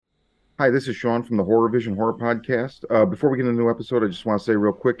Hi, this is Sean from the Horror Vision Horror Podcast. Before we get into the new episode, I just want to say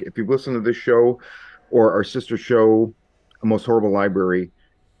real quick, if you've listened to this show or our sister show, A Most Horrible Library,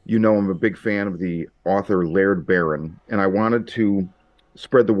 you know I'm a big fan of the author Laird Barron, and I wanted to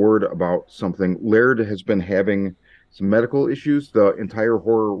spread the word about something. Laird has been having some medical issues. The entire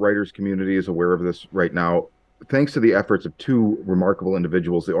horror writers community is aware of this right now, thanks to the efforts of two remarkable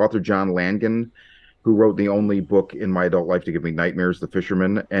individuals, the author John Langan, who wrote the only book in my adult life to give me nightmares, The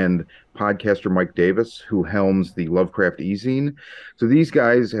Fisherman, and podcaster Mike Davis, who helms the Lovecraft e-zine. So these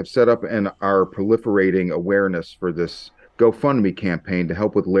guys have set up and are proliferating awareness for this GoFundMe campaign to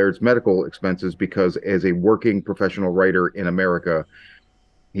help with Laird's medical expenses because as a working professional writer in America,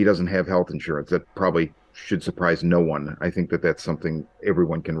 he doesn't have health insurance. That probably should surprise no one. I think that that's something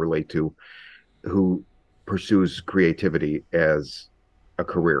everyone can relate to who pursues creativity as a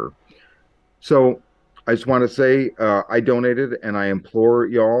career. So I just want to say I donated, and I implore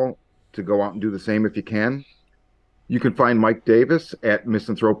y'all to go out and do the same if you can. You can find Mike Davis at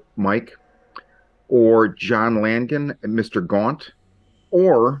Misanthrope Mike or John Langan at Mr. Gaunt,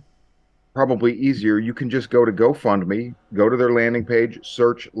 or probably easier, you can just go to GoFundMe, go to their landing page,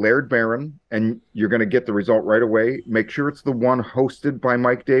 search Laird Barron, and you're going to get the result right away. Make sure it's the one hosted by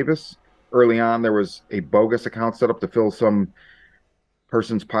Mike Davis. Early on, there was a bogus account set up to fill some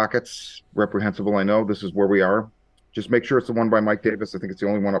person's pockets. Reprehensible, I know. This is where we are. Just make sure it's the one by Mike Davis. I think it's the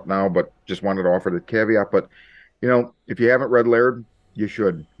only one up now, but just wanted to offer the caveat. But, if you haven't read Laird, you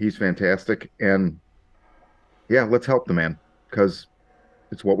should. He's fantastic. And yeah, let's help the man because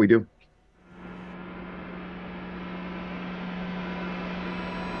it's what we do.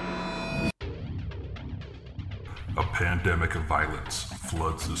 A pandemic of violence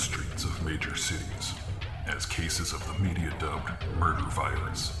floods the streets of major cities as cases of the media-dubbed murder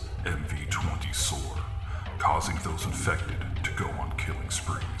virus, MV20 soar, causing those infected to go on killing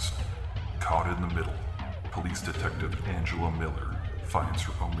sprees. Caught in the middle, police detective Angela Miller finds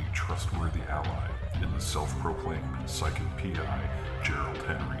her only trustworthy ally in the self-proclaimed psychic PI, Gerald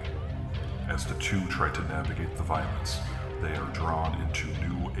Henry. As the two try to navigate the violence, they are drawn into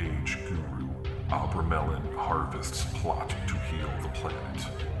New Age guru Abramelin Harvest's plot to heal the planet.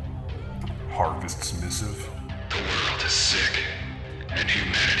 Harvest's missive? The world is sick, and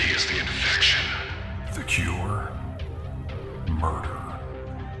humanity is the infection. The cure? Murder.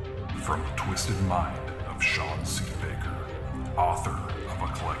 From the twisted mind of Sean C. Baker, author of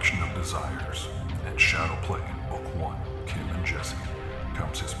A Collection of Desires and Shadowplay in Book 1, Kim and Jesse,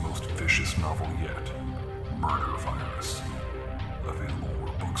 comes his most vicious novel yet, Murder Virus. Available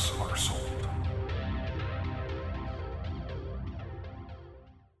where books are sold.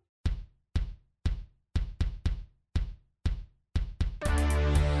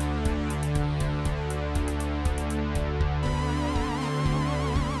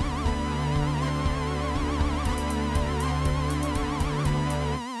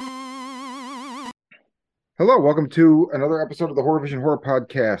 Hello, welcome to another episode of the Horror Vision Horror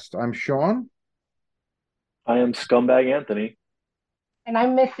Podcast. I'm Sean. I am Scumbag Anthony. And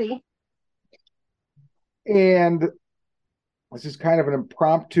I'm Missy. And this is kind of an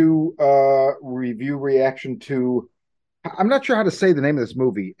impromptu review reaction to, I'm not sure how to say the name of this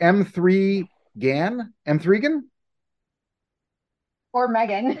movie, M3GAN? M3GAN? Or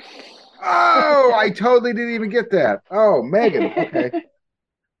Megan. Oh, I totally didn't even get that. Oh, Megan. Okay.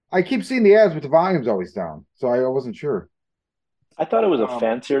 I keep seeing the ads, but the volume's always down, so I wasn't sure. I thought it was a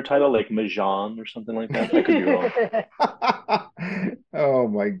fancier title, like M3GAN or something like that. I could be wrong. Oh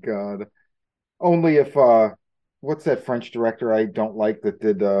my God. Only if what's that French director I don't like that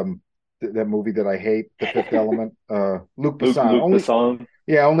did that movie that I hate, The Fifth Element? Luc Besson. Luc Besson.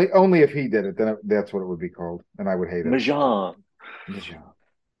 Yeah, only if he did it, then that's what it would be called, and I would hate it. M3GAN.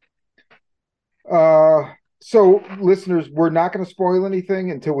 So listeners, we're not going to spoil anything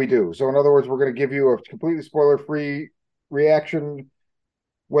until we do. So in other words, we're going to give you a completely spoiler-free reaction,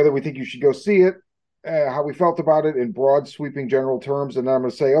 whether we think you should go see it, how we felt about it in broad, sweeping general terms, and then I'm going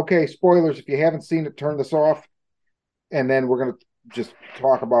to say, okay, spoilers, if you haven't seen it, turn this off, and then we're going to just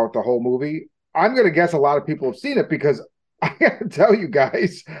talk about the whole movie. I'm going to guess a lot of people have seen it because I got to tell you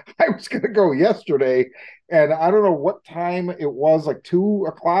guys, I was going to go yesterday, and I don't know what time it was, like 2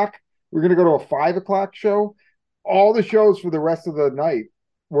 o'clock. We're going to go to a 5 o'clock show. All the shows for the rest of the night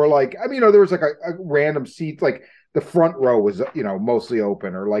were like, I mean, there was like a random seat, like the front row was, mostly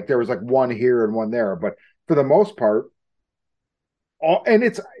open, or like there was like one here and one there. But for the most part, and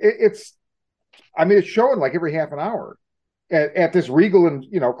it's, I mean, it's showing like every half an hour at this Regal in,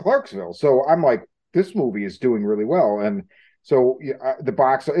 Clarksville. So I'm like, this movie is doing really well. And so the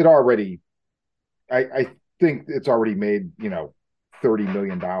box, it already, I think it's already made, $30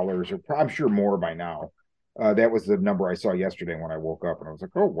 million, or I'm sure more by now. That was the number I saw yesterday when I woke up, and I was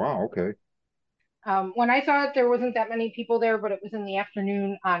like, oh wow, okay. When I saw it, there wasn't that many people there, but it was in the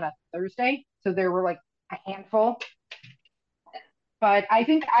afternoon on a Thursday, so there were like a handful. But I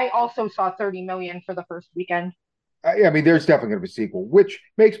think I also saw 30 million for the first weekend. I mean, there's definitely going to be a sequel, which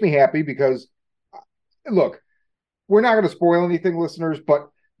makes me happy because, look, we're not going to spoil anything, listeners, but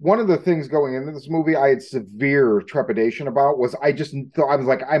one of the things going into this movie I had severe trepidation about was I just thought, I was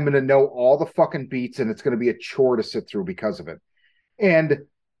like, I'm going to know all the fucking beats and it's going to be a chore to sit through because of it. And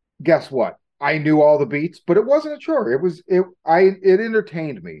guess what? I knew all the beats, but it wasn't a chore. It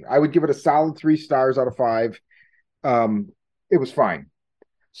entertained me. I would give it a solid 3 stars out of 5. It was fine.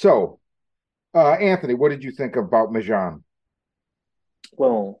 So, Anthony, what did you think about M3GAN?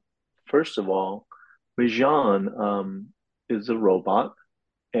 Well, first of all, M3GAN is a robot.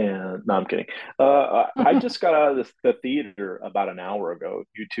 And no, I'm kidding. I just got out of the theater about an hour ago.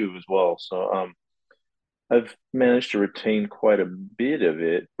 You too, as well. So I've managed to retain quite a bit of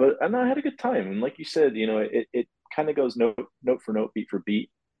it, but and I had a good time. And like you said, it kind of goes note for note, beat for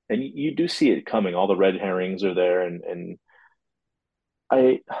beat, and you do see it coming. All the red herrings are there, and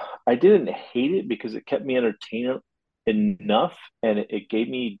I I didn't hate it because it kept me entertained enough, and it gave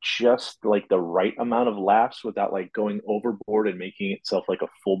me just like the right amount of laughs without like going overboard and making itself like a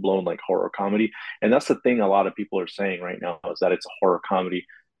full blown like horror comedy. And that's the thing a lot of people are saying right now is that it's a horror comedy,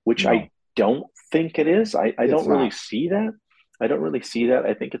 which I No, don't think it is. I it's don't really not. see that. I don't really see that.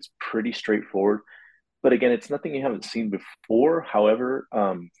 I think it's pretty straightforward. But again, it's nothing you haven't seen before. However,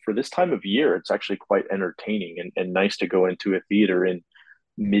 for this time of year, it's actually quite entertaining and nice to go into a theater in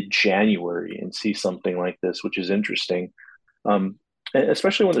mid-January and see something like this, which is interesting.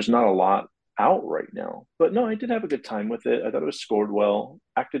 Especially when there's not a lot out right now. But no, I did have a good time with it. I thought it was scored well,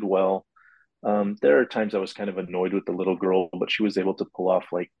 acted well. There are times I was kind of annoyed with the little girl, but she was able to pull off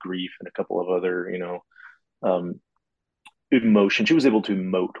like grief and a couple of other, um, emotion. She was able to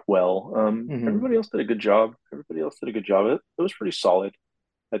emote well. Mm-hmm. Everybody else did a good job. Everybody else did a good job. It was pretty solid.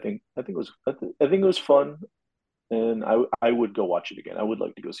 I think it was fun, and I would go watch it again. I would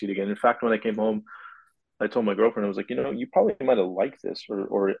like to go see it again. In fact, when I came home, I told my girlfriend, I was like, you probably might have liked this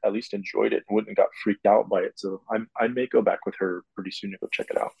or at least enjoyed it and wouldn't have got freaked out by it. So I may go back with her pretty soon to go check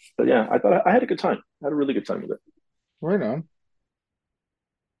it out. But yeah, I thought I had a good time. I had a really good time with it. Right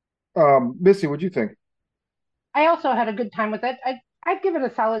on. Missy, what'd you think? I also had a good time with it. I'd give it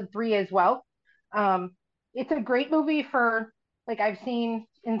a solid 3 as well. Um, it's a great movie for like I've seen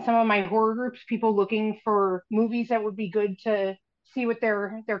in some of my horror groups, people looking for movies that would be good to see with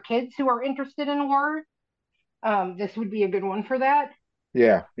their kids who are interested in horror. This would be a good one for that.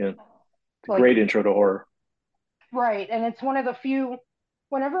 Yeah. Yeah, it's a Like great intro to horror. right, and it's one of the few.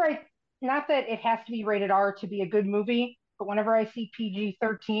 Whenever I, not that it has to be rated R to be a good movie, but whenever I see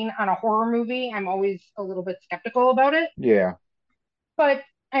PG-13 on a horror movie, I'm always a little bit skeptical about it. Yeah. But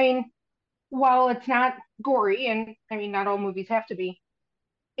I mean, while it's not gory, and I mean, not all movies have to be,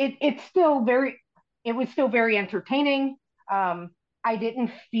 it's still it was still very entertaining. Um, I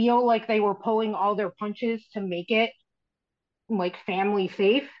didn't feel like they were pulling all their punches to make it like family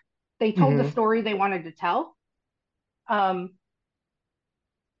safe. They told the Mm-hmm. story they wanted to tell. Um,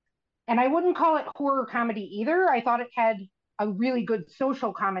 and I wouldn't call it horror comedy either. I thought it had a really good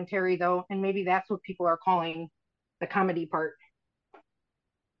social commentary though, and maybe that's what people are calling the comedy part.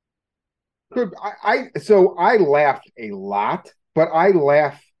 Good. So I laughed a lot, but I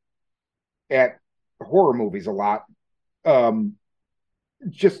laugh at horror movies a lot. Um,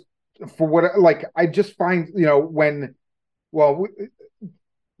 just for what, like, I just find, when, well,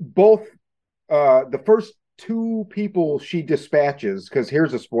 both the first two people she dispatches, because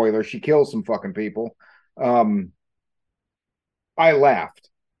here's a spoiler, she kills some fucking people. Um, I laughed,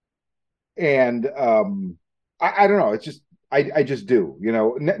 and I don't know. It's just I just do.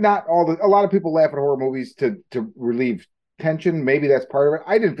 Not all the. A lot of people laugh at horror movies to relieve tension. Maybe that's part of it.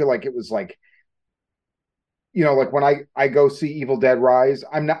 I didn't feel like it was like, like when I go see Evil Dead Rise,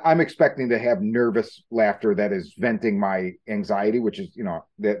 I'm expecting to have nervous laughter that is venting my anxiety, which is,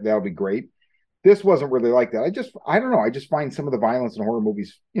 that'll be great. This wasn't really like that. I don't know. I just find some of the violence in horror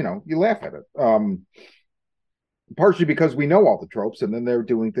movies, you laugh at it. Partially because we know all the tropes, and then they're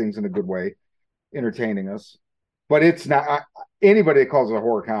doing things in a good way, entertaining us. But it's not anybody that calls it a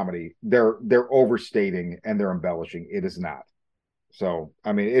horror comedy. They're overstating and they're embellishing. It is not. So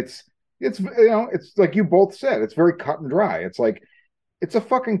I mean, it's like you both said. It's very cut and dry. It's like it's a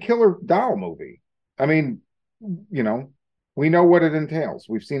fucking killer doll movie. I mean, you know, we know what it entails.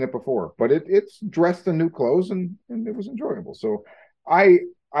 We've seen it before, but it's dressed in new clothes and it was enjoyable. So I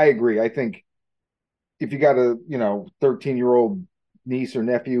I agree. I think if you got a 13-year-old niece or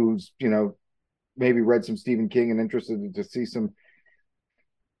nephew who's, maybe read some Stephen King and interested to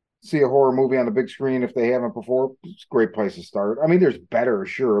see a horror movie on the big screen if they haven't before, it's a great place to start. I mean, there's better,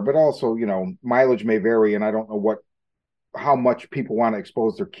 sure, but also, mileage may vary, and I don't know how much people want to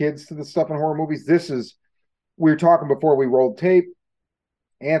expose their kids to this stuff in horror movies. We were talking before we rolled tape.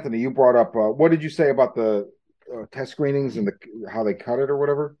 Anthony, you brought up, what did you say about the test screenings and how they cut it or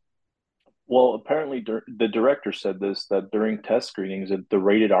whatever? Well, apparently the director said this, that during test screenings, the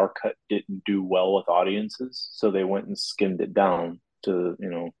rated R cut didn't do well with audiences, so they went and skimmed it down to,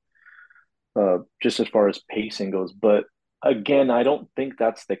 just as far as pacing goes. But again, I don't think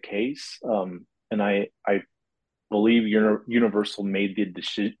that's the case. And I believe Universal made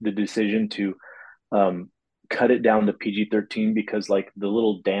the decision to um, cut it down to PG-13 because like the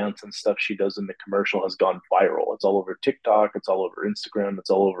little dance and stuff she does in the commercial has gone viral. It's all over TikTok, it's all over Instagram, it's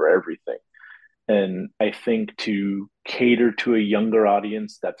all over everything. And I think to cater to a younger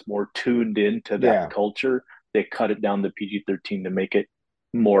audience that's more tuned into that Yeah, culture, they cut it down to PG-13 to make it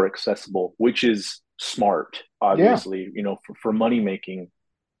more accessible, which is smart, yeah, obviously, for money making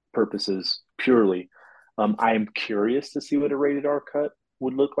purposes purely. I'm curious to see what a rated R cut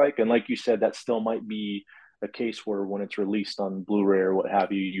would look like. And like you said, that still might be a case where when it's released on Blu-ray or what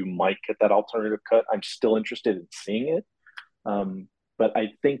have you, you might get that alternative cut. I'm still interested in seeing it. Um, but I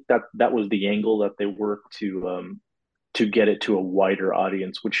think that was the angle that they worked to get it to a wider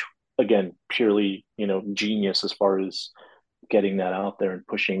audience, which again, purely genius as far as getting that out there and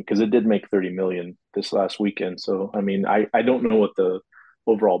pushing because it did make 30 million this last weekend. So I mean, I don't know what the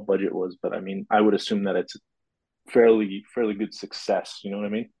overall budget was, but I mean, I would assume that it's fairly good success. You know what I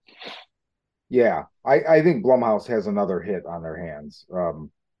mean? yeah. I think Blumhouse has another hit on their hands.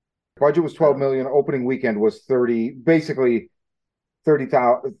 Budget was 12 million. Opening weekend was 30, basically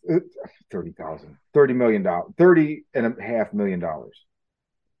 30,000, 30,000, $30 million, $30.5 million.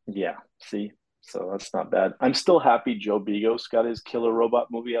 Yeah. See, so that's not bad. I'm still happy Joe Bigos got his Killer Robot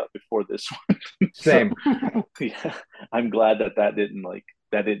movie out before this one. So Same. yeah, I'm glad that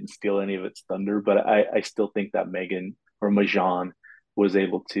didn't steal any of its thunder. But I still think that Megan or M3GAN was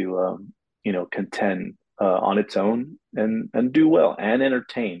able to contend on its own and do well and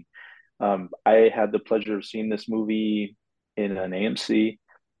entertain. I had the pleasure of seeing this movie in an AMC.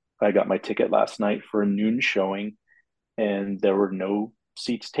 I got my ticket last night for a noon showing, and there were no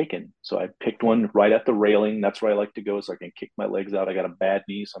seats taken. So I picked one right at the railing. That's where I like to go so I can kick my legs out. I got a bad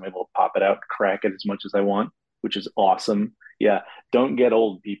knee, so I'm able to pop it out, crack it as much as I want, which is awesome. Yeah, don't get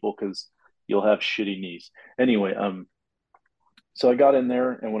old, people, because you'll have shitty knees. Anyway, so I got in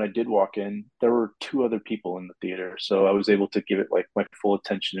there, and when I did walk in, there were two other people in the theater, so I was able to give it like my full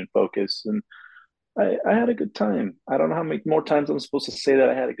attention and focus, and I had a good time. I don't know how many more times I'm supposed to say that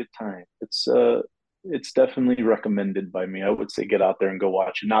I had a good time. It's definitely recommended by me. I would say get out there and go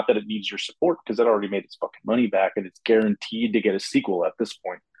watch it. Not that it needs your support because it already made its fucking money back and it's guaranteed to get a sequel at this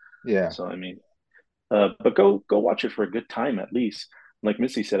point. Yeah. So I mean, but go watch it for a good time at least. Like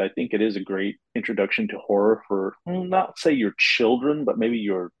Missy said, I think it is a great introduction to horror for not say your children, but maybe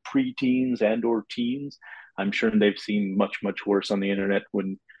your preteens and or teens. I'm sure they've seen much worse on the internet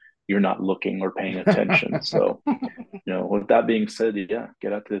when you're not looking or paying attention. So, with that being said, yeah,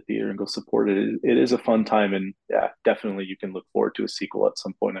 get out to the theater and go support it. It is a fun time, and yeah, definitely you can look forward to a sequel at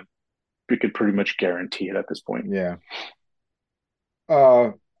some point. And we could pretty much guarantee it at this point. Yeah.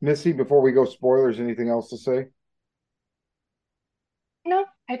 Uh, Missy, before we go spoilers, anything else to say? No,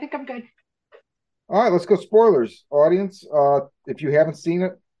 I think I'm good. All right, let's go spoilers. Audience, if you haven't seen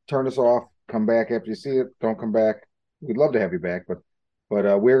it, turn us off. Come back after you see it. Don't come back. We'd love to have you back, but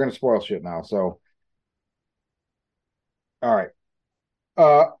we're gonna spoil shit now. So, all right.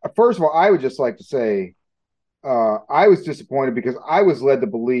 First of all, I would just like to say, I was disappointed because I was led to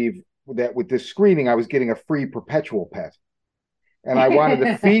believe that with this screening, I was getting a free perpetual pet, and I wanted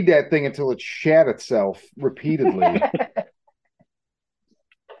to feed that thing until it shat itself repeatedly.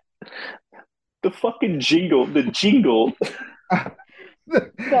 The jingle.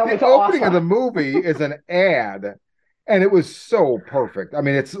 The opening of the movie is an ad, and it was so perfect. I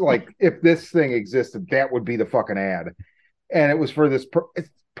mean, it's like if this thing existed, that would be the fucking ad. And it was for this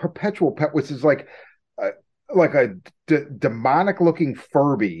perpetual pet, which is like a demonic looking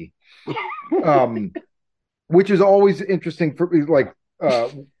Furby, which is always interesting for me. Like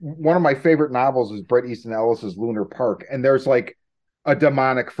one of my favorite novels is Bret Easton Ellis's Lunar Park, and there's like a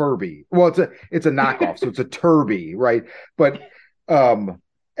demonic Furby. Well, it's a knockoff, so it's a Turby, right? But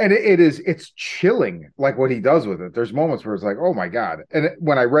and it's chilling like what he does with it. There's moments where it's like, oh my god. And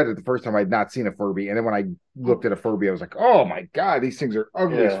when I read it the first time, I'd not seen a Furby, and then when I looked at a Furby, I was like, oh my god, these things are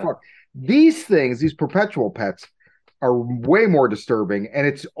ugly as fuck. These things, these perpetual pets, are way more disturbing, and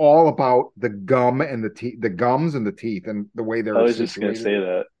it's all about the gum and the teeth, the gums and the teeth, and the way I they're was just gonna situated. say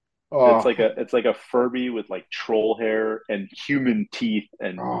that Oh, it's like a Furby with like troll hair and human teeth,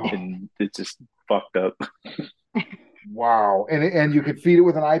 oh, and it's just fucked up. wow! And you could feed it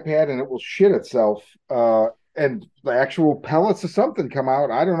with an iPad, and it will shit itself. And the actual pellets of something come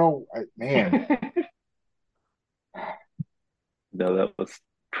out. I don't know, man. No, that was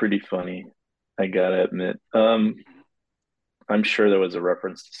pretty funny. I gotta admit. I'm sure there was a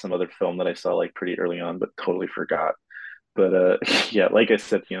reference to some other film that I saw like pretty early on, but totally forgot. But yeah, like I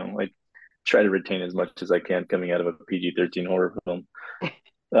said, I try to retain as much as I can coming out of a PG-13 horror film.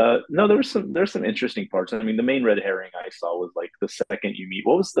 No, there's some interesting parts. I mean, the main red herring I saw was like the second you meet.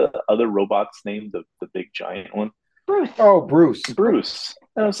 What was the other robot's name? The big giant one, Bruce. Oh, Bruce, Bruce.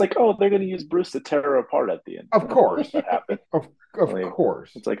 And I was like, oh, they're going to use Bruce to tear her apart at the end. of And of course, course, that happened. of Like,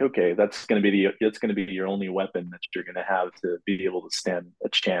 course. it's like, okay, that's going to be your only weapon that you're going to have to be able to stand a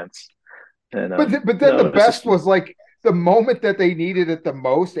chance. And But then the no, it's best just was like the moment that they needed it the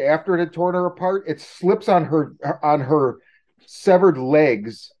most after it had torn her apart, it slips on her severed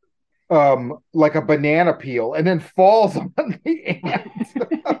legs like a banana peel and then falls on the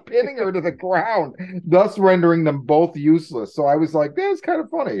ant, pinning her to the ground, thus rendering them both useless. So I was like, that's kind of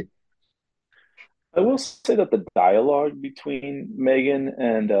funny. I will say that the dialogue between Megan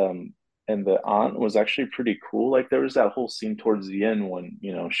and the aunt was actually pretty cool. Like there was that whole scene towards the end when,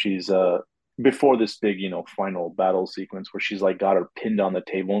 she's before this big, final battle sequence where she's like got her pinned on the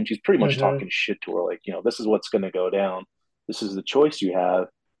table and she's pretty much Mm-hmm. talking shit to her, like, this is what's gonna go down. This is the choice you have.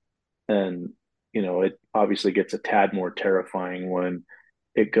 And, it obviously gets a tad more terrifying when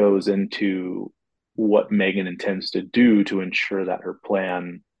it goes into what Megan intends to do to ensure that her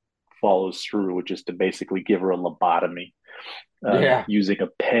plan follows through, which is to basically give her a lobotomy Yeah. using a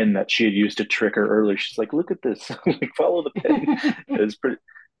pen that she had used to trick her earlier. She's like, "Look at this! Like, follow the pen." It was pretty.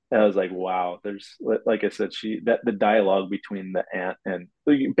 I was like, "Wow!" There's, like I said, the dialogue between the aunt and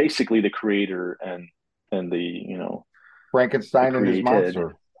basically the creator and the Frankenstein and his created.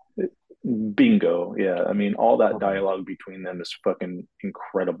 monster. Bingo. Yeah. I mean, all that Perfect. dialogue between them is fucking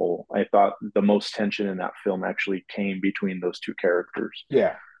incredible. I thought the most tension in that film actually came between those two characters.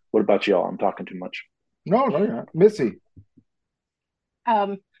 Yeah. What about y'all? I'm talking too much. No, no, you're not. Missy.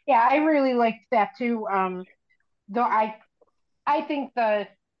 Yeah, I really liked that too. Though I think the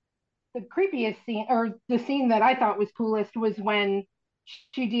creepiest scene, or the scene that I thought was coolest, was when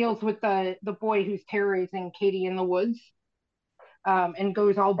she deals with the boy who's terrorizing Katie in the woods, and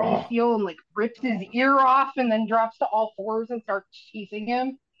goes all Oh, bestial and like rips his ear off and then drops to all fours and starts chasing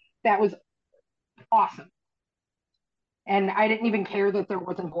him. That was awesome, and I didn't even care that there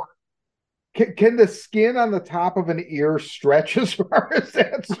wasn't gore. can the skin on the top of an ear stretch as far as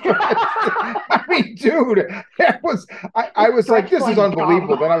that stretched? I mean, dude, that was I was like, Stretched this is like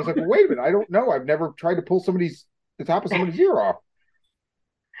unbelievable. gum. Then I was like, well, wait a minute, I don't know. I've never tried to pull the top of somebody's ear off.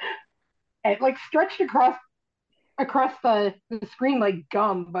 It like stretched across the screen like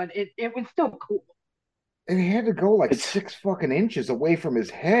gum, but it was still cool. And he had to go like It's 6 fucking inches away from his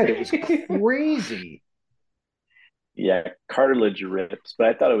head. It was crazy. yeah, cartilage rips, but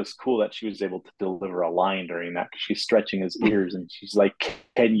I thought it was cool that she was able to deliver a line during that because she's stretching his ears and she's like,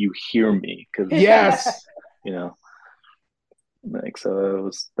 "Can you hear me?" Because Yes. you know, like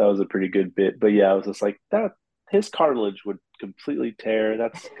so that was a pretty good bit. But yeah, I was just like that. His cartilage would completely tear.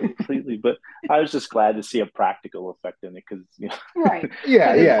 That's completely. But I was just glad to see a practical effect in it because Right,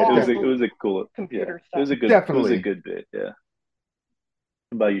 Yeah, because it's yeah, all it was a cool. Yeah, computer stuff. it was a definitely. good bit. Yeah.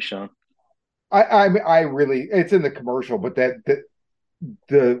 What about you, Sean? I really it's in the commercial, but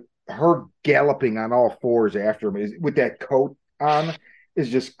the her galloping on all fours after him with that coat on is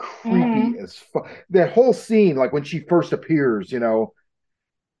just creepy Mm-hmm. as fuck. That whole scene, like when she first appears,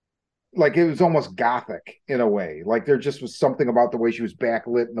 like it was almost gothic in a way. Like there just was something about the way she was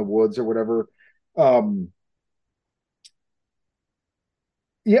backlit in the woods or whatever. Um,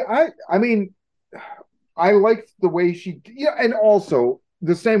 yeah, I mean, I liked the way yeah, and also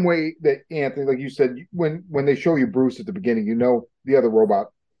the same way that Anthony, like you said, when they show you Bruce at the beginning, the other robot,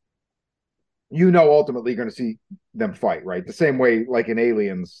 ultimately you're going to see them fight, right? The same way, like in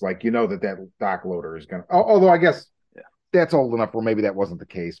Aliens, like that dock loader is going to. Although I guess Yeah. that's old enough where maybe that wasn't the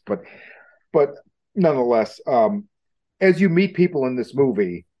case, but nonetheless, as you meet people in this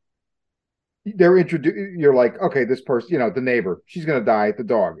movie, they're introduced. You're like, okay, this person, the neighbor, she's going to die. The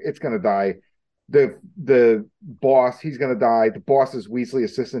dog, it's going to die. The boss, he's going to die. The boss's Weasley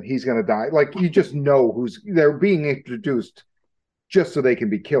assistant, he's going to die. Like you just know who's they're being introduced just so they can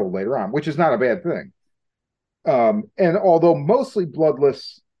be killed later on, which is not a bad thing. And although mostly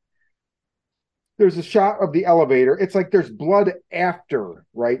bloodless, there's a shot of the elevator. It's like there's blood after,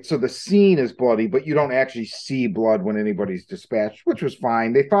 right? So the scene is bloody, but you don't actually see blood when anybody's dispatched, which was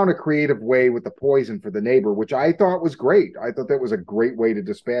fine. They found a creative way with the poison for the neighbor, which I thought was great. I thought that was a great way to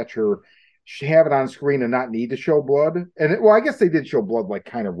dispatch her, have it on screen and not need to show blood. And well, I guess they did show blood, like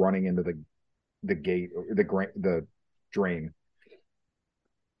kind of running into the gate, the drain.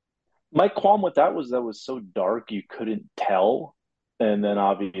 My qualm with that was that was so dark you couldn't tell, and then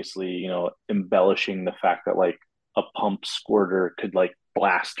obviously embellishing the fact that like a pump squirter could like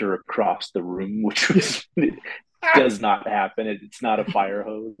blast her across the room, which was it does not happen. It's not a fire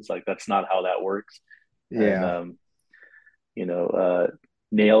hose. Like that's not how that works. And Yeah, you know,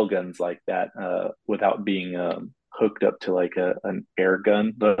 nail guns like that without being hooked up to like an air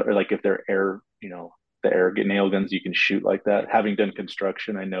gun, or like if they're air, the air nail guns you can shoot like that. Having done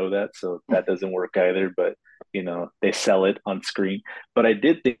construction, I know that, so that doesn't work either. But they sell it on screen. But I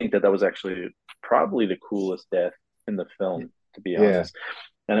did think that that was actually probably the coolest death in the film, to be yeah. honest.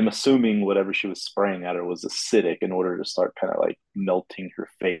 And I'm assuming whatever she was spraying at her was acidic in order to start kind of like melting her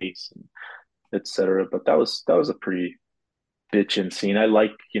face and etc. But that was a pretty bitchin' scene. I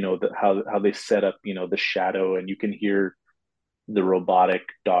like how they set up the shadow, and you can hear the robotic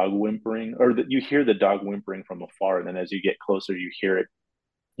dog whimpering, or that you hear the dog whimpering from afar, and then as you get closer, you hear it.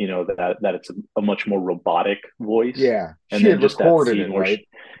 That it's a much more robotic voice, Yeah, and she then had just that recorded scene it, where right?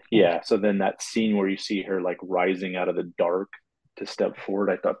 yeah. So then that scene where you see her like rising out of the dark to step forward,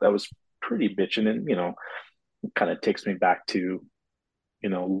 I thought that was pretty bitchin', and kind of takes me back to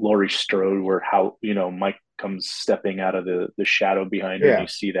Laurie Strode, where how Mike comes stepping out of the shadow behind her, and Yeah. you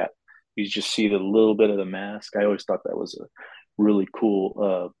see that you just see the little bit of the mask. I always thought that was a really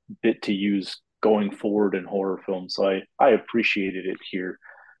cool bit to use going forward in horror films. So I appreciated it here.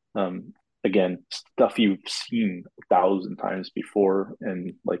 Again, stuff you've seen 1,000 times before,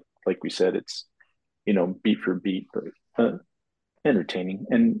 and like we said, it's beat for beat, but entertaining.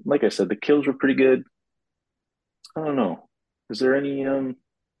 And like I said, the kills were pretty good. I don't know. Is there any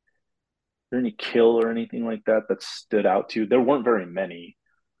kill or anything like that that stood out to you? There weren't very many.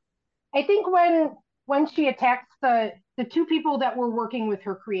 I think when she attacks the two people that were working with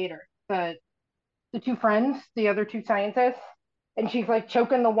her creator, the two friends, the other two scientists, and she's like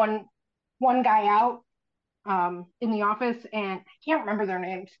choking the one guy out in the office, and I can't remember their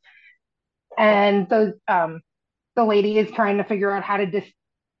names. And the lady is trying to figure out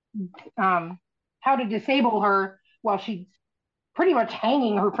um, how to disable her while she's pretty much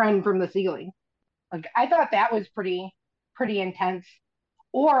hanging her friend from the ceiling. Like I thought that was pretty intense.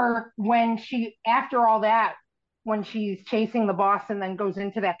 Or when she after all that, when she's chasing the boss and then goes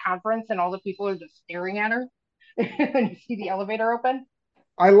into that conference and all the people are just staring at her and you see the elevator open.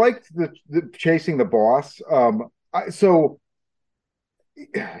 I liked the chasing the boss. So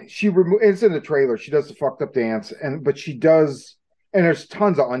it's in the trailer. She does the fucked up dance, but she does, and there's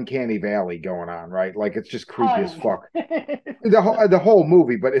tons of uncanny valley going on, right? Like it's just creepy as Tons. fuck. The whole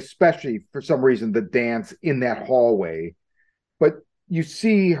movie, but especially for some reason the dance in that hallway. But you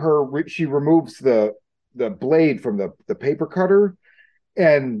see her, she removes the blade from the paper cutter,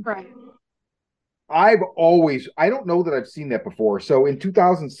 and Right. I don't know that I've seen that before. So in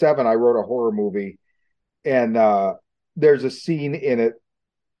 2007, I wrote a horror movie, and there's a scene in it.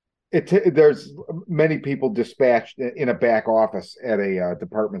 There's many people dispatched in a back office at a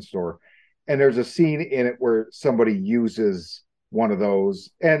department store, and there's a scene in it where somebody uses one of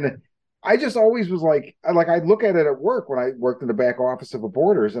those, and I just always was like I'd look at it at work when I worked in the back office of a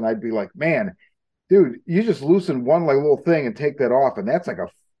Borders, and I'd be like, man, dude, you just loosen one like little thing and take that off, and that's like a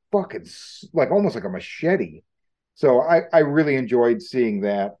fucking like almost like a machete. So I really enjoyed seeing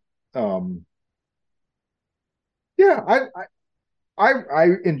that. Um, yeah, I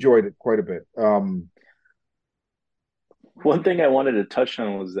enjoyed it quite a bit. One thing I wanted to touch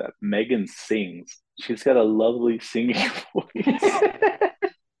on was that Megan sings. She's got a lovely singing voice,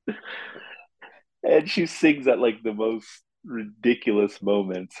 and she sings at like the most ridiculous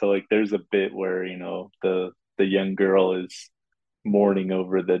moments. So like, there's a bit where the young girl is mourning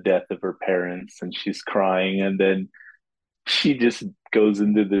over the death of her parents, and she's crying, and then she just goes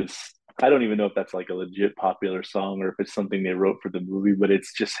into this. I don't even know if that's like a legit popular song or if it's something they wrote for the movie, but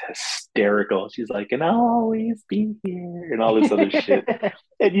it's just hysterical. She's like, "And I'll always be here," and all this other shit.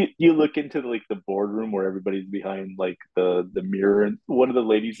 And you look into like the boardroom where everybody's behind like the mirror, and one of the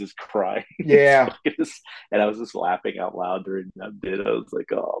ladies is crying. Yeah, And I was just laughing out loud during that bit. I was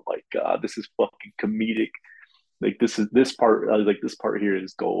like, "Oh my god, this is fucking comedic." Like this part, I was like, this part here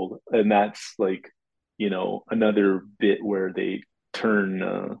is gold, and that's like another bit where they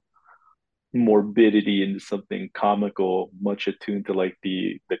turn morbidity into something comical, much attuned to like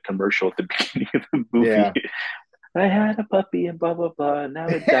the commercial at the beginning of the movie. Yeah. I had a puppy and blah blah blah.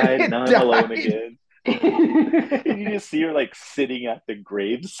 Now it And died, and it now I'm alone died. again. And you just see her like sitting at the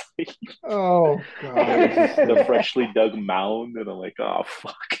graves, Oh God, it was just the freshly dug mound, and I'm like, oh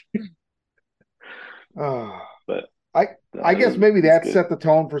fuck. oh. But I I guess maybe it's that good. set the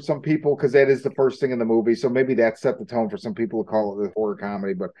tone for some people because that is the first thing in the movie. So maybe that set the tone for some people to call it a horror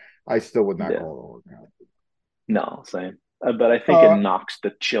comedy, but I still would not Yeah, call it a horror comedy. no, same. But I think it Uh, knocks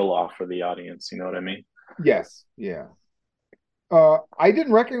the chill off for the audience. You know what I mean? yes, yeah. I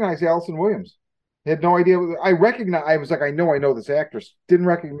didn't recognize Allison Williams. Had no idea. I recognize. I was like, I know this actress. Didn't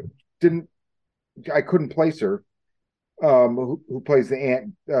recognize. Didn't. I couldn't place her. Who plays the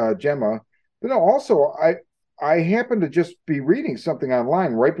aunt Gemma? But no, also I happened to just be reading something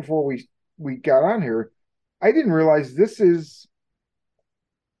online right before we got on here. I didn't realize this is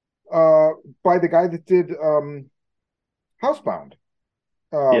uh by the guy that did Housebound,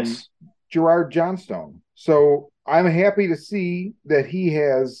 um, Yes. Gerard Johnstone. So I'm happy to see that he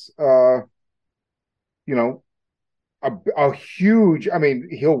has you know a huge. I mean,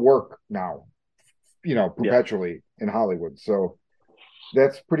 he'll work now, Yeah. perpetually in Hollywood. So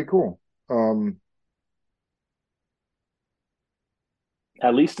that's pretty cool. Um,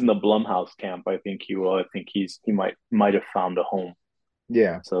 At least in the Blumhouse camp, I think he will. I think he might have found a home.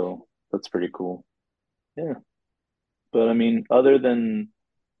 yeah. So that's pretty cool. Yeah. But I mean, other than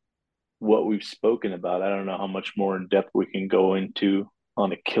what we've spoken about, I don't know how much more in depth we can go into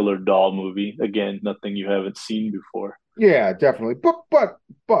on a killer doll movie. Again, nothing you haven't seen before. Yeah, definitely.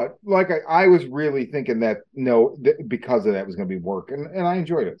 But like I was really thinking that no, because of that was going to be work, and I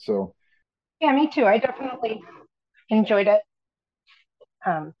enjoyed it. So Yeah, me too. I definitely enjoyed it.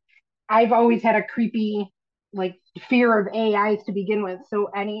 Um, I've always had a creepy like fear of AIs to begin with. So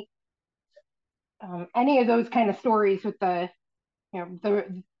any of those kind of stories with the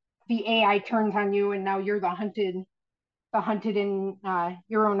AI turns on you and now you're the hunted in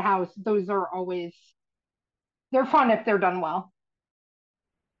your own house. Those are always they're fun if they're done well.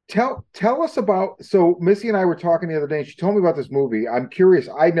 tell us about. So Missy and I were talking the other day, and she told me about this movie. I'm curious.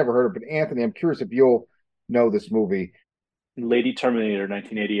 I'd never heard of it, but Anthony, I'm curious if you'll know this movie. Lady Terminator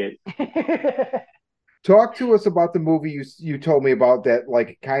 1988. Talk to us about the movie you told me about that,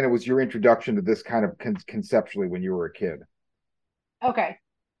 like kind of was your introduction to this kind of conceptually when you were a kid. Okay.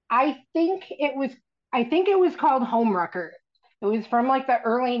 I think it was I think it was called Homewrecker. It was from like the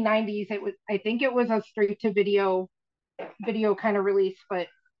early 90s. I think it was a straight to video kind of release, but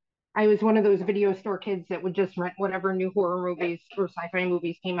I was one of those video store kids that would just rent whatever new horror movies or sci-fi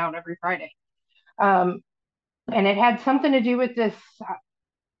movies came out every Friday. Um, and it had something to do with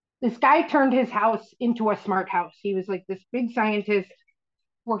this guy turned his house into a smart house. He was like this big scientist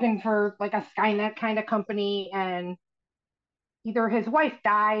working for like a Skynet kind of company, and either his wife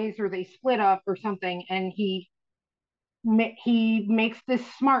dies or they split up or something, and he makes this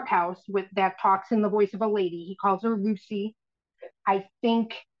smart house with that talks in the voice of a lady. He calls her Lucy. I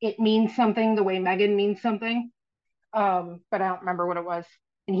think it means something the way M3GAN means something, but I don't remember what it was.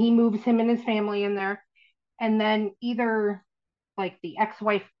 And he moves him and his family in there, and then either like the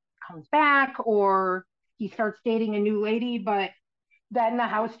ex-wife comes back or he starts dating a new lady, but then the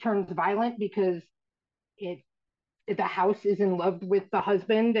house turns violent because it the house is in love with the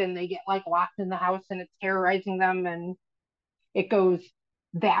husband and they get like locked in the house and it's terrorizing them and it goes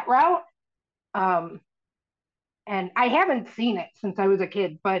that route. Um, and I haven't seen it since I was a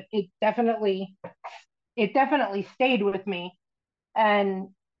kid, but it definitely stayed with me. And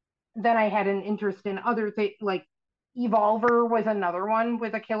then I had an interest in other things like Evolver was another one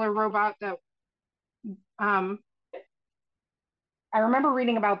with a killer robot that um I remember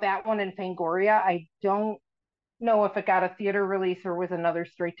reading about that one in Fangoria. I don't know if it got a theater release or was another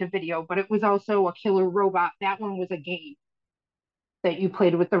straight to video, but it was also a killer robot. That one was a game that you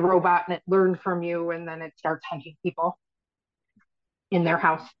played with the robot and it learned from you and then it starts hunting people in their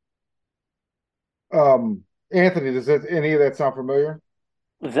house. Anthony, does any of that sound familiar?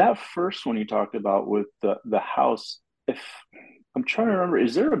 That first one you talked about with the house, if I'm trying to remember,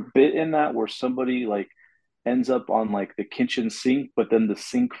 is there a bit in that where somebody like ends up on like the kitchen sink, but then the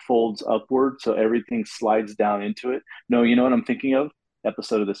sink folds upward so everything slides down into it? No, you know what I'm thinking of?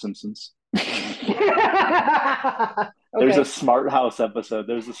 Episode of The Simpsons. There's a Okay, smart house episode.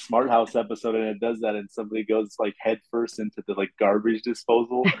 There's a smart house episode, and it does that, and somebody goes like head first into the like garbage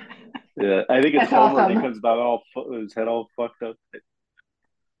disposal. Yeah, I think it's that's Homer, and he awesome. comes back all his head all fucked up.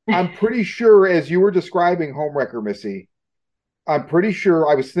 I'm pretty sure, as you were describing Homewrecker, Missy, I'm pretty sure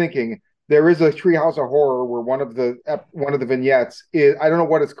I was thinking there is a Treehouse of Horror where one of the vignettes is I don't know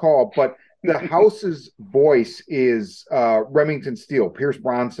what it's called, but the house's voice is Remington Steele, Pierce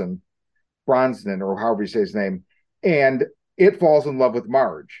Brosnan, or however you say his name, and it falls in love with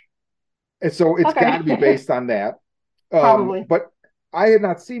Marge, and so it's got to be Okay. based on that. Probably. But I had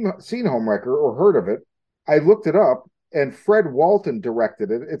not seen Homewrecker or heard of it. I looked it up, and Fred Walton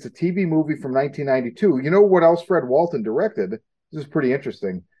directed it. It's a TV movie from 1992. You know what else Fred Walton directed? This is pretty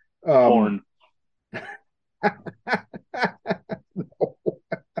interesting. Um, Porn.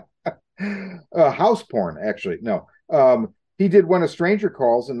 House porn, actually. No. He did When a Stranger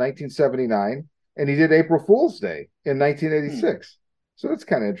Calls in 1979, and he did April Fool's Day in Hmm. 1986. So that's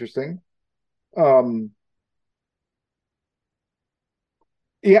kind of interesting. Um,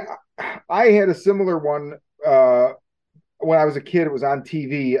 yeah, I had a similar one when I was a kid. It was on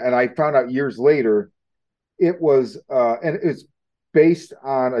TV, and I found out years later and it's based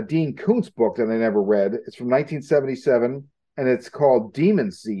on a Dean Koontz book that I never read. It's from 1977, and it's called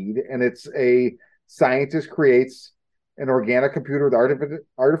Demon Seed, and it's a scientist creates an organic computer with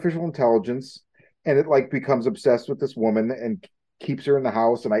artificial intelligence, and it like becomes obsessed with this woman and keeps her in the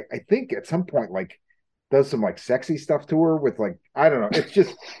house. And I think at some point like does some like sexy stuff to her with like I don't know. It's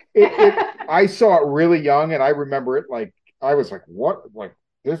just it I saw it really young, and I remember it like I was like what like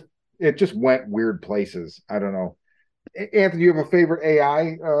this it just went weird places. I don't know. Anthony, do you have a favorite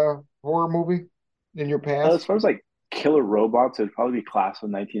AI horror movie in your As past? far as like killer robots, it'd probably be Class of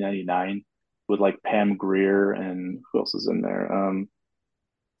 1999 with like Pam Grier and who else is in there?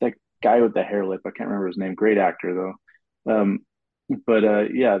 That guy with the hair lip. I can't remember his name. Great actor though. But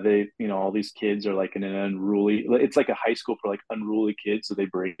yeah, they all these kids are like in an unruly. It's like a high school for like unruly kids, so they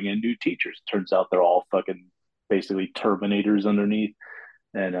bring in new teachers. Turns out they're all fucking basically Terminators underneath,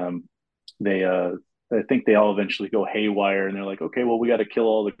 and they I think they all eventually go haywire, and they're like, okay, well we got to kill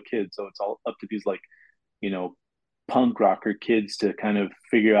all the kids, so it's all up to these like you know punk rocker kids to kind of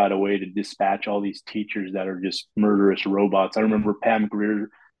figure out a way to dispatch all these teachers that are just murderous robots. I remember Pam Grier,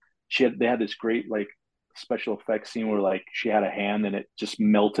 they had this great like special effects scene where like she had a hand and it just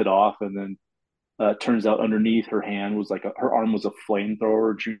melted off, and then turns out underneath her hand was like her arm was a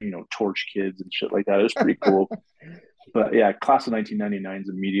flamethrower, torch kids and shit like that. It was pretty cool. But yeah, Class of 1999 is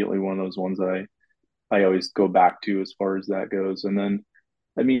immediately one of those ones that I always go back to as far as that goes. And then,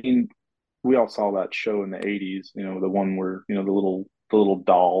 I mean, we all saw that show in the 80s, the one where, the little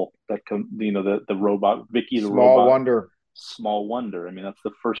doll that come, the robot, Vicky the Small robot, Wonder. Small Wonder. I mean, that's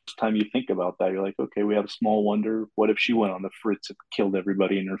the first time you think about that. You're like, okay, we have Small Wonder. What if she went on the fritz and killed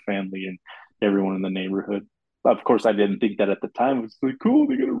everybody in her family and everyone in the neighborhood? Of course, I didn't think that at the time. It was like, cool,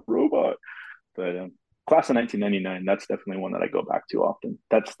 they got a robot. But Class of 1999, that's definitely one that I go back to often.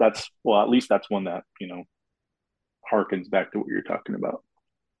 That's well, at least that's one that harkens back to what you're talking about.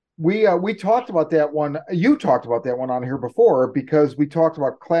 We talked about that one. You talked about that one on here before because we talked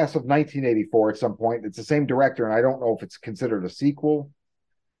about Class of 1984 at some point. It's the same director, and I don't know if it's considered a sequel.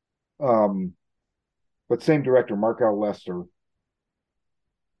 Um, but same director, Mark L. Lester.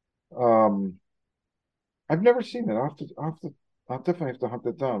 Um, I've never seen it. I'll definitely have to hunt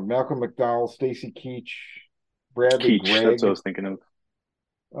it down. Malcolm McDowell, Stacy Keach, Bradley Keach, that's what I Gregg, was thinking of.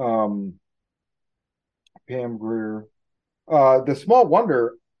 um, Pam Grier. The Small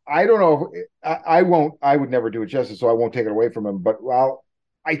Wonder, I don't know if I won't, I would never do it justice, so I won't take it away from him. But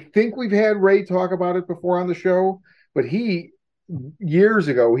I think we've had Ray talk about it before on the show, but years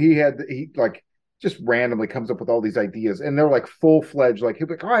ago, he like just randomly comes up with all these ideas, and they're like full fledged. Like he'll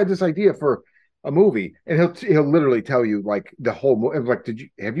be like, oh, I had this idea for a movie, and he'll literally tell you like the whole movie. Like,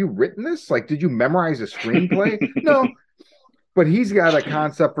 have you written this? Like, did you memorize a screenplay? No, but he's got a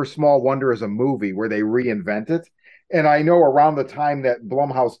concept for Small Wonder as a movie where they reinvent it. And I know around the time that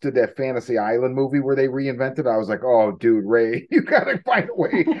Blumhouse did that Fantasy Island movie where they reinvented, I was like, "Oh, dude, Ray, you got to find a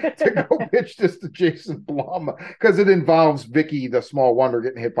way to go pitch this to Jason Blum because it involves Vicky, the Small Wonder,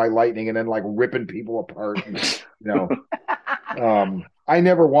 getting hit by lightning and then like ripping people apart." And, I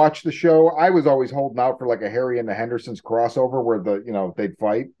never watched the show. I was always holding out for like a Harry and the Hendersons crossover where they'd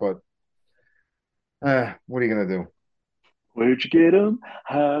fight, but what are you gonna do? Where'd you get him?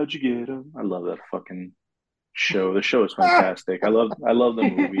 How'd you get him? I love that fucking show. The show is Ah! fantastic. I love the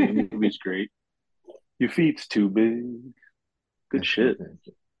movie. The movie's great. Your feet's too big. Good That's shit.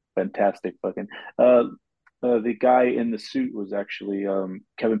 fantastic. Fantastic fucking. Uh, the guy in the suit was actually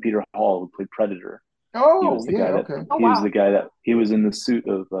Kevin Peter Hall, who played Predator. He Oh, was the yeah, guy that okay. Oh he was the wow. guy that he was in the suit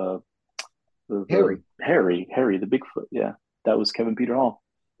of Harry. Harry the Bigfoot. Yeah, that was Kevin Peter Hall.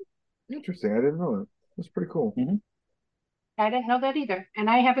 Interesting. I didn't know that. That's pretty cool. Mm-hmm. I didn't know that either. And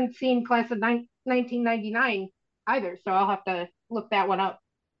I haven't seen Class of 1999 either, so I'll have to look that one up.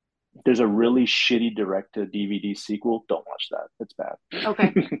 There's a really shitty direct to DVD sequel. Don't watch that. It's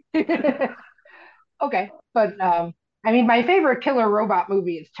Okay. bad. Okay. But I mean, my favorite killer robot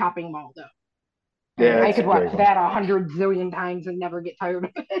movie is Chopping Mall, though. I mean, Yeah, I That's could a watch great one. that 100 zillion times and never get tired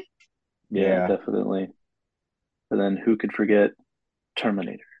of it. yeah, Yeah, definitely. And then who could forget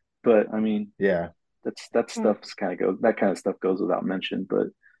Terminator? But I mean, yeah. that stuff's kind of goes that kind of stuff goes without mention. But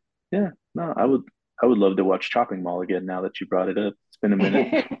yeah, no, I would love to watch Chopping Mall again now that you brought it up. It's been a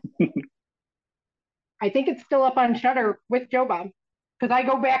minute. I think it's still up on Shutter with Joe Bob because I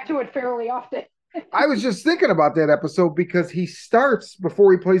go back to it fairly often. I was just thinking about that episode because he starts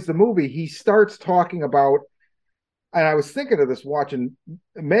before he plays the movie. He starts talking about, and I was thinking of this watching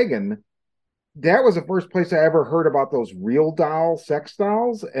M3GAN. That was the first place I ever heard about those real doll sex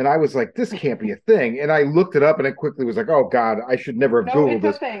dolls, and I was like, "This can't be a thing." And I looked it up, and it quickly was like, "Oh God, I should never have No, Googled it's a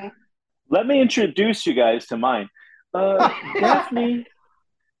this." thing. Let me introduce you guys to mine. Daphne,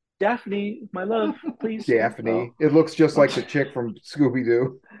 Daphne, my love, please. Oh, Daphne. It looks just oh. like the chick from Scooby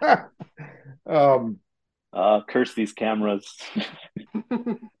Doo. um, Curse these cameras.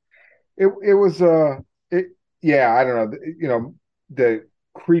 it was it yeah, I don't know, the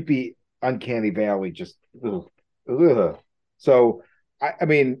creepy uncanny valley just ugh, ugh. So I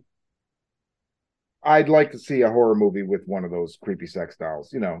mean I'd like to see a horror movie with one of those creepy sex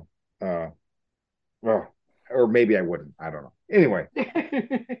dolls, uh well, or maybe I wouldn't, I don't know. Anyway,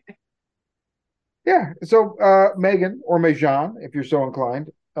 yeah, so M3GAN or M3GAN if you're so inclined.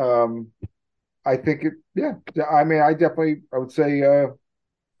 I think it, yeah, I mean I would say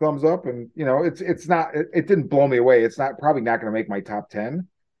thumbs up, and it's not, it didn't blow me away. It's not probably not going to make my top 10,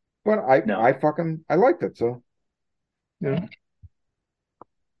 but I No. fucking I liked it. So yeah.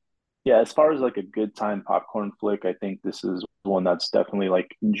 Yeah, as far as like a good time popcorn flick, I think this is one that's definitely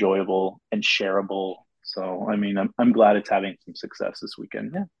like enjoyable and shareable. So, I mean, I'm glad it's having some success this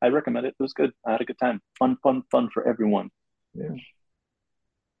weekend. Yeah, I recommend it. It was good. I had a good time. Fun, fun, fun for everyone. Yeah.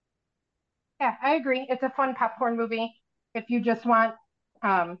 Yeah, I agree. It's a fun popcorn movie. If you just want,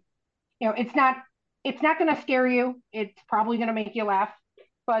 um, it's not going to scare you. It's probably going to make you laugh,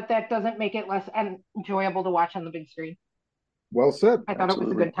 but that doesn't make it less enjoyable to watch on the big screen. Well said. I thought it was a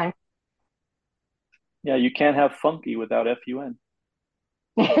Absolutely. good time. Yeah, you can't have funky without FUN.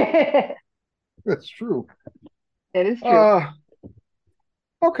 It That's true. is true. Uh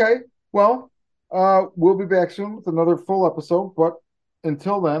okay. Well, we'll be back soon with another full episode, but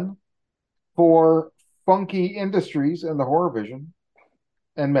until then, for Funky Industries and the Horror Vision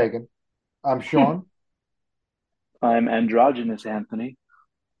and M3GAN, I'm Sean. I'm androgynous, Anthony.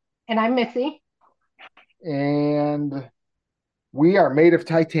 And I'm Missy. And we are made of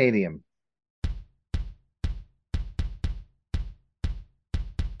titanium.